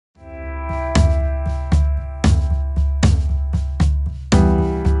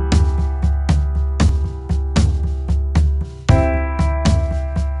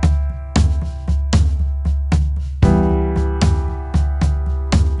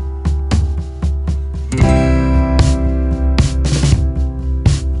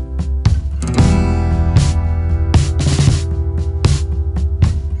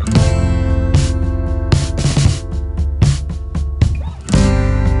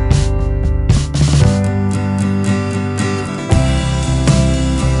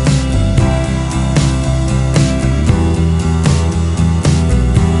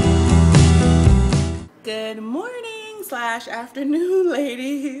afternoon,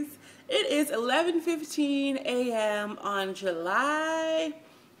 ladies. It is 11:15 a.m. on July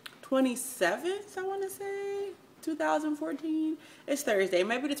 27th, I want to say, 2014. It's Thursday,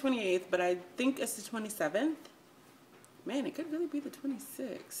 maybe the 28th, but I think it's the 27th. Man, it could really be the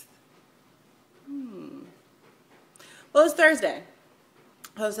 26th. Well, it's Thursday.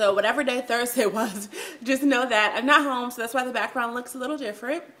 So whatever day Thursday was, just know that I'm not home, so that's why the background looks a little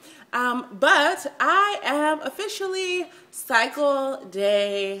different. But I am officially cycle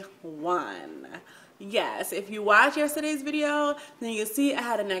day 1. Yes, if you watch yesterday's video, then you see I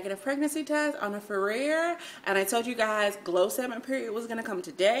had a negative pregnancy test on a Ferrer, and I told you guys Glow said my period was gonna come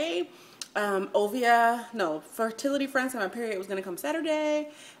today. Fertility Friends said my period was gonna come Saturday,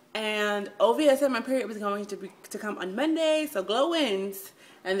 and Ovia said my period was going to come on Monday. So Glow wins.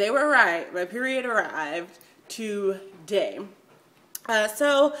 And they were right. My period arrived today.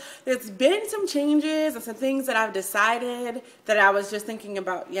 So there's been some changes and some things that I've decided that I was just thinking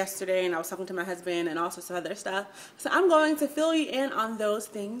about yesterday, and I was talking to my husband and also some other stuff. So I'm going to fill you in on those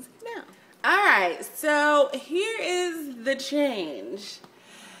things now. All right, so here is the change.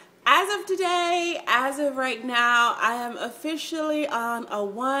 As of today, as of right now, I am officially on a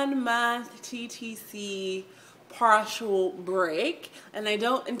 1-month TTC partial break, and I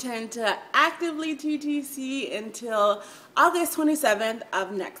don't intend to actively TTC until August 27th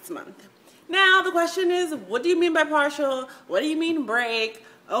of next month. Now the question is, what do you mean by partial? What do you mean break?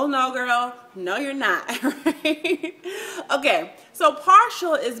 Oh no, girl, no you're not. Right? Okay, so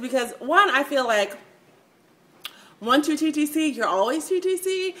partial is because, one, I feel like once you TTC, you're always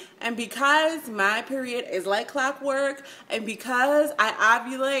TTC, and because my period is like clockwork, and because I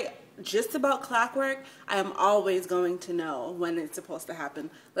ovulate just about clockwork, I am always going to know when it's supposed to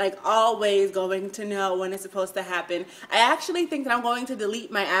happen. Like, always going to know when it's supposed to happen. I actually think that I'm going to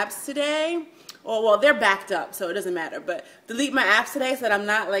delete my apps today. Well, they're backed up, so it doesn't matter. But delete my apps today so that I'm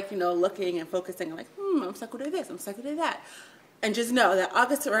not, like, looking and focusing like, I'm cycle day this, I'm cycle day that. And just know that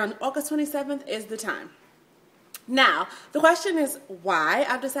around August 27th is the time. Now, the question is why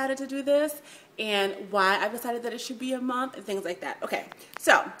I've decided to do this and why I've decided that it should be a month and things like that. Okay,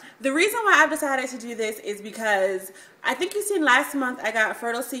 so the reason why I've decided to do this is because I think you've seen last month I got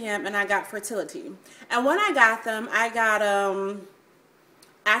Fertile CM and I got Fertility. And when I got them, I got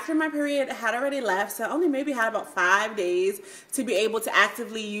after my period had already left, so I only maybe had about 5 days to be able to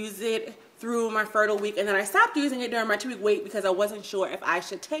actively use it through my fertile week, and then I stopped using it during my 2-week wait because I wasn't sure if I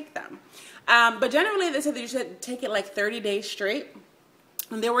should take them. But generally they said that you should take it like 30 days straight.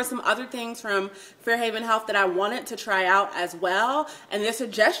 And there were some other things from Fairhaven Health that I wanted to try out as well. And their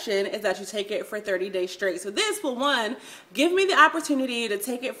suggestion is that you take it for 30 days straight. So this will, one, give me the opportunity to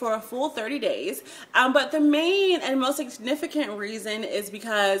take it for a full 30 days. But the main and most significant reason is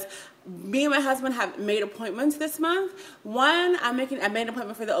because me and my husband have made appointments this month. One, I made an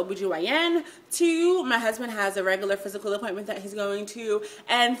appointment for the OBGYN. 2, my husband has a regular physical appointment that he's going to.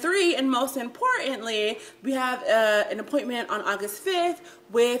 And 3, and most importantly, we have an appointment on August 5th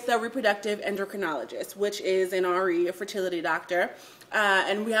with a reproductive endocrinologist, which is an RE, a fertility doctor.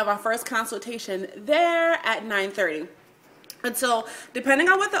 And we have our first consultation there at 9:30. And so, depending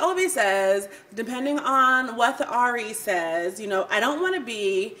on what the OB says, depending on what the RE says, I don't want to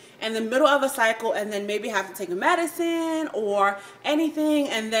be in the middle of a cycle and then maybe have to take a medicine or anything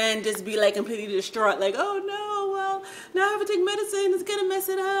and then just be like completely distraught, like, oh no, well, now I have to take medicine, it's going to mess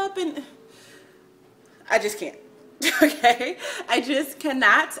it up, and I just can't. Okay, I just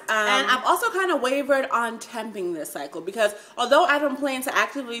cannot. And I've also kind of wavered on temping this cycle because although I don't plan to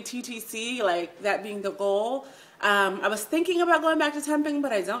actively TTC, like that being the goal, I was thinking about going back to temping,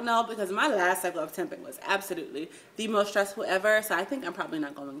 but I don't know because my last cycle of temping was absolutely the most stressful ever. So I think I'm probably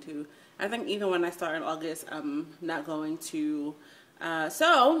not going to. I think even when I start in August, I'm not going to.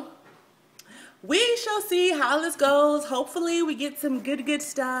 So we shall see how this goes. Hopefully we get some good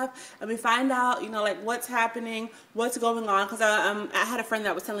stuff and we find out, like what's happening, what's going on. Because I had a friend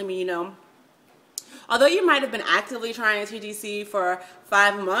that was telling me, although you might have been actively trying TTC for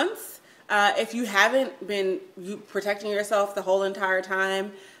 5 months, if you haven't been protecting yourself the whole entire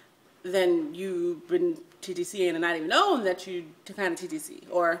time, then you've been TTCing and not even known that you kind of TTC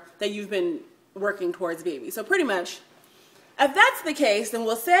or that you've been working towards baby. So pretty much, if that's the case, then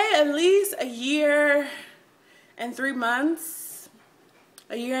we'll say at least a year and 3 months,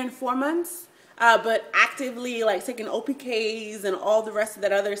 a year and 4 months, but actively like taking OPKs and all the rest of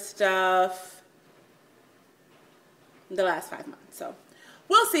that other stuff the last 5 months. So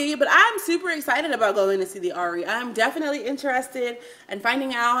we'll see, but I'm super excited about going to see the RE. I'm definitely interested in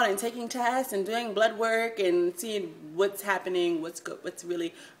finding out and taking tests and doing blood work and seeing what's happening, what's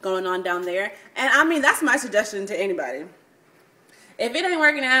really going on down there. And I mean, that's my suggestion to anybody. If it ain't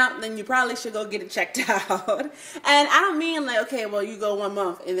working out, then you probably should go get it checked out. And I don't mean like, okay, well, you go 1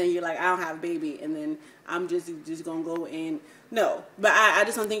 month and then you're like, I don't have a baby, and then I'm just gonna go in. No, but I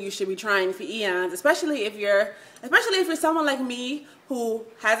just don't think you should be trying for eons, especially if you're someone like me who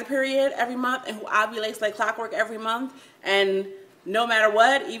has a period every month and who ovulates like clockwork every month, and no matter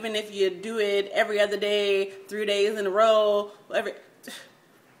what, even if you do it every other day, 3 days in a row,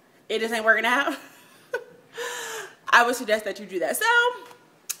 it just ain't working out. I would suggest that you do that. So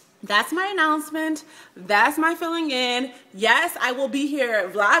that's my announcement. That's my filling in. Yes, I will be here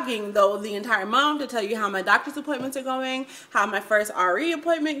vlogging though the entire month to tell you how my doctor's appointments are going, how my first RE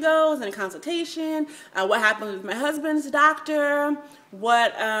appointment goes and a consultation, what happens with my husband's doctor,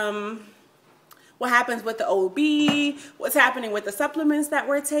 what happens with the OB, what's happening with the supplements that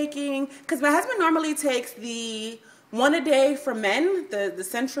we're taking. Because my husband normally takes the 1 a day for men, the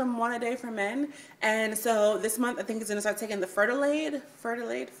Centrum 1 a day for men. And so this month I think he's gonna start taking the Fertilade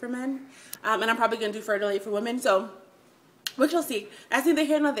for men. And I'm probably gonna do Fertilade for women. So, which you'll see. That's neither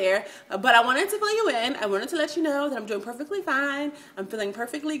here nor there. But I wanted to fill you in. I wanted to let you know that I'm doing perfectly fine. I'm feeling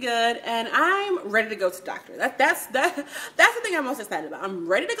perfectly good, and I'm ready to go to the doctor. That's the thing I'm most excited about. I'm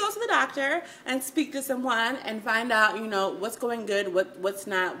ready to go to the doctor and speak to someone and find out, you know, what's going good, what's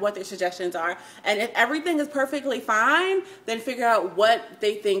not, what their suggestions are. And if everything is perfectly fine, then figure out what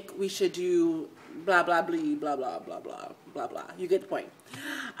they think we should do. Blah blah blah blah blah blah blah blah blah. You get the point.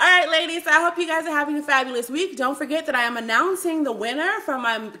 All right, ladies, I hope you guys are having a fabulous week. Don't forget that I am announcing the winner for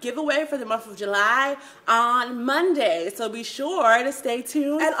my giveaway for the month of July on Monday, so be sure to stay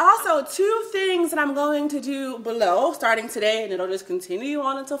tuned. And also 2 things that I'm going to do below starting today, and it'll just continue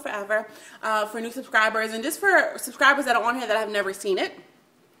on until forever, for new subscribers and just for subscribers that are on here that have never seen it.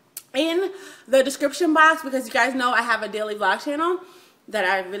 In the description box, because you guys know I have a daily vlog channel that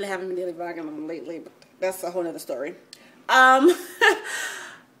I really haven't been daily vlogging on lately, but that's a whole nother story.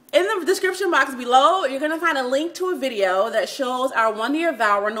 In the description box below, you're going to find a link to a video that shows our 1-year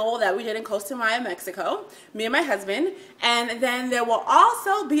vow renewal that we did in Costa Maya, Mexico, me and my husband. And then there will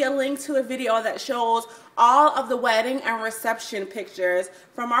also be a link to a video that shows all of the wedding and reception pictures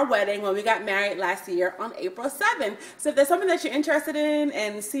from our wedding when we got married last year on April 7th. So if there's something that you're interested in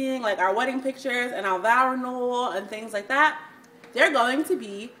and seeing, like our wedding pictures and our vow renewal and things like that, they're going to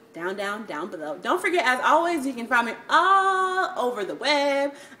be down below. Don't forget, as always, you can find me all over the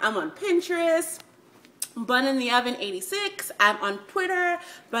web. I'm on Pinterest, Bun in the Oven 86. I'm on Twitter,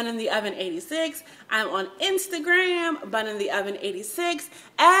 Bun in the Oven 86. I'm on Instagram, Bun in the Oven 86.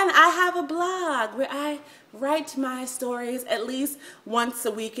 And I have a blog where I write my stories at least once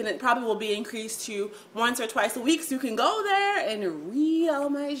a week, and it probably will be increased to once or twice a week, so you can go there and read all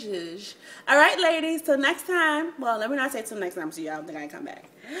my zhuzh. All right, ladies, till next time. Well, let me not say till next time, so y'all don't think I can come back.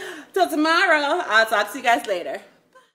 Till tomorrow, I'll talk to you guys later.